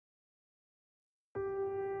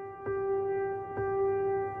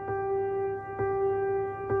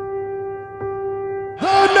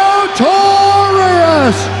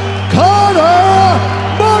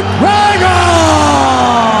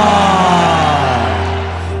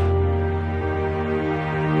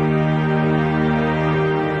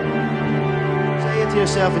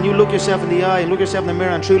yourself and you look yourself in the eye and look yourself in the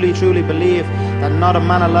mirror and truly, truly believe that not a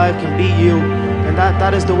man alive can beat you, and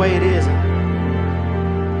that is the way it is.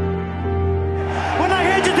 We're not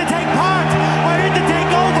here just to take part, we're here to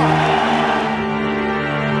take over.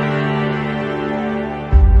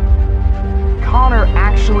 Conor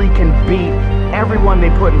actually can beat everyone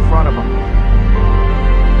they put in front of him.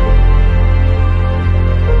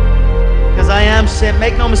 Because I am set,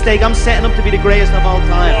 make no mistake, I'm setting up to be the greatest of all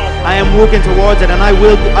time. I am working towards it, and I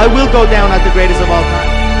will go down as the greatest of all time.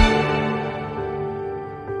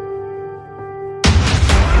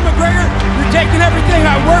 McGregor, you're taking everything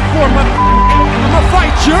I work for, I'm gonna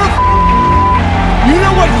fight you. You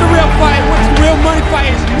know what's the real fight, what's the real money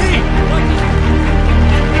fight is me.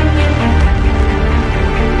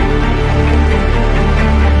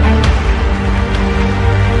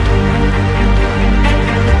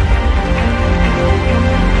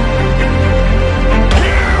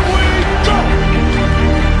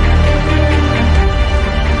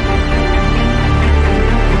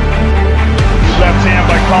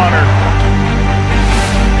 Conor.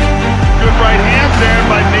 Good right hand there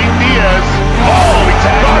by Nate Diaz. Oh, he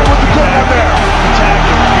tagged him with the good one there. He tagged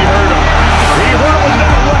him. He hurt him. He hurt him with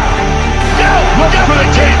that left. No, look for the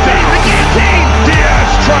guillotine. The guillotine. Diaz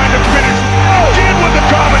trying to finish. Oh, did with the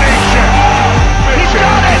combination. He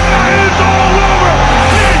got it. It's all over.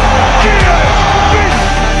 Diaz.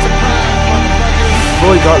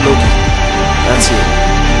 Boy got lucky. That's it.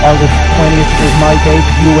 August 20th is my date,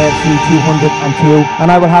 UFC 202, and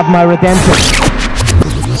I will have my redemption.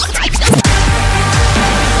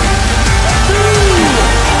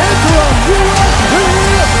 Interim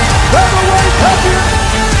UFC Featherweight Champion,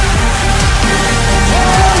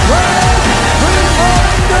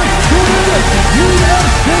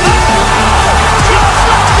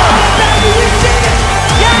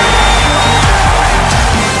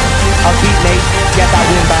 I'll beat Nate, get that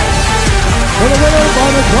win back. for the winner by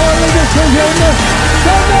Notorious decision, the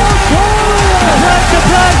Notorious! The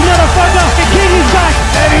flag, motherfucker! The king is back!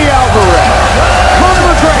 Eddie Alvarez, Conor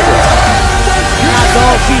McGregor, That's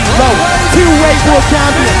all she's wrote. Two-weight world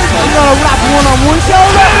champion. You're gonna wrap one on one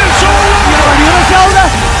shoulder, the other on the other shoulder,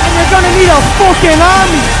 and you're gonna need a fucking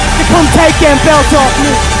army to come take them belts off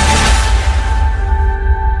me.